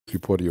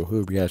Support of your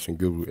hood reaction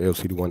guru,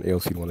 LCD1,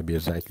 LCD1 to be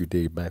exact. You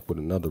dig back with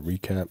another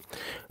recap.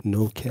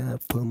 No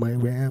cap for my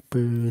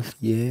rappers,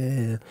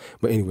 yeah.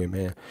 But anyway,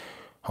 man,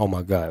 oh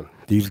my God,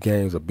 these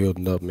games are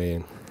building up,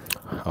 man.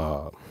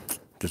 Uh,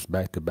 just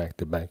back to back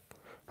to back.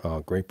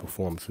 Great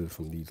performances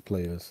from these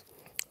players.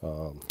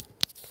 Um,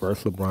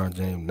 First LeBron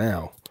James,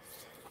 now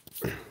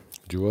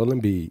Joel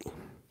Embiid,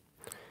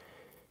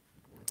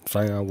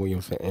 Zion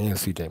Williamson, and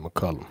C.J.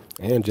 McCollum,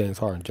 and James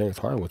Harden. James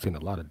Harden was in a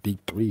lot of deep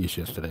threes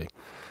yesterday.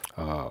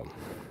 Um,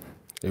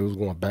 it was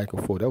going back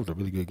and forth. That was a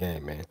really good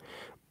game, man.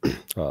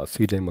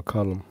 C.J.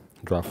 McCollum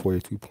dropped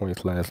 42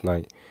 points last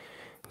night.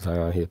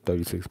 Zion hit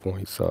 36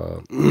 points.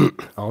 I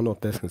don't know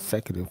if that's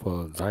consecutive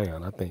for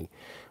Zion. I think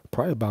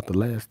probably about the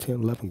last 10,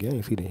 11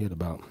 games he done hit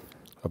about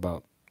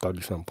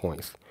 30 some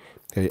points.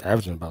 He's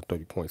averaging about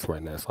 30 points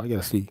right now. So I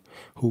gotta see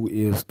who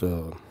is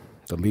the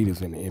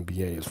leaders in the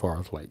NBA as far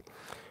as like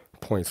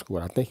points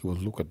scored. I think it was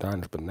Luka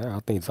Doncic, but now I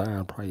think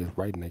Zion probably is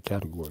right in that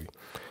category,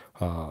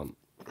 um,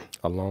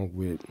 along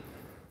with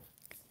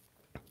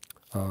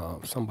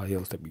somebody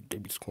else that they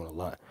be scoring a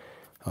lot.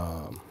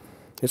 Um,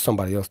 there's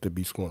somebody else that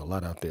be scoring a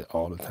lot out there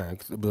all the time.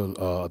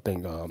 I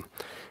think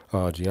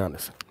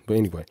Giannis. But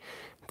anyway,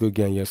 good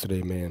game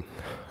yesterday, man.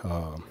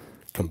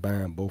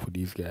 Combined both of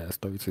these guys,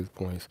 36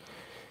 points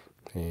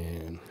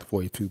and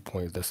 42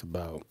 points. That's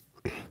about,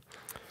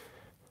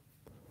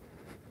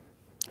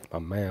 my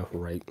math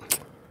right,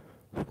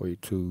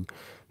 42.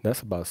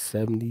 That's about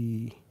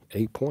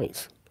 78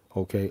 points.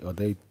 Okay, are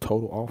they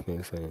total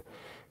offense? And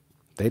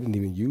they didn't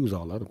even use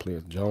all the other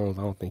players. Jones,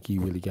 I don't think he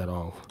really got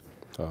off.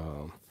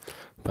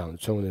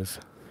 Valanciunas,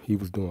 he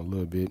was doing a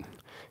little bit.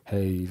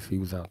 Hayes, he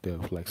was out there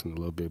flexing a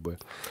little bit,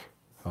 but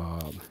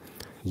um,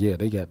 yeah,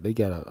 they got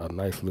a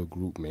nice little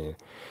group, man.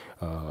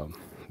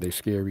 They're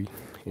scary,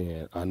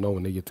 and I know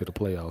when they get to the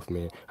playoffs,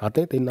 man. I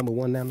think they number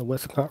one now in the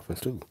Western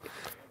Conference too,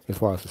 as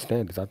far as the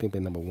standings. I think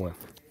they're number one.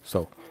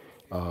 So,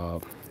 uh,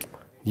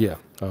 yeah,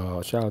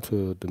 shout out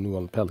to the New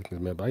Orleans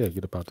Pelicans, man. But I gotta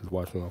get up out this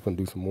watch room. I'm gonna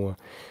do some more.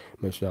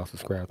 Make sure y'all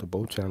subscribe to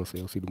both channels,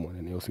 LCD1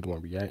 and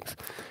LCD1 Reacts.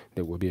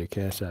 There will be a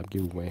Cash App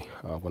giveaway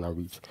when I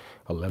reach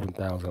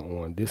 11,000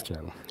 on this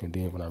channel, and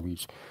then when I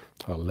reach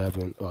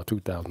 2,000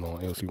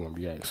 on LCD1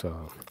 Reacts.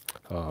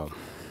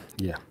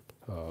 Yeah,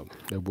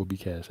 there will be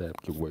Cash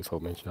App giveaway. So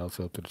make sure y'all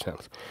sub to the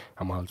channels.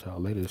 I'm gonna holler at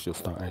y'all later. It's your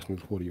Start Action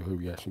Support of your Hood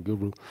Reaction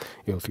Guru,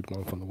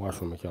 LCD1 from the watch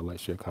room. Make y'all like,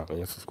 share, comment,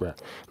 and subscribe.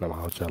 And I'm gonna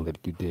holler at y'all later.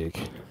 You dig?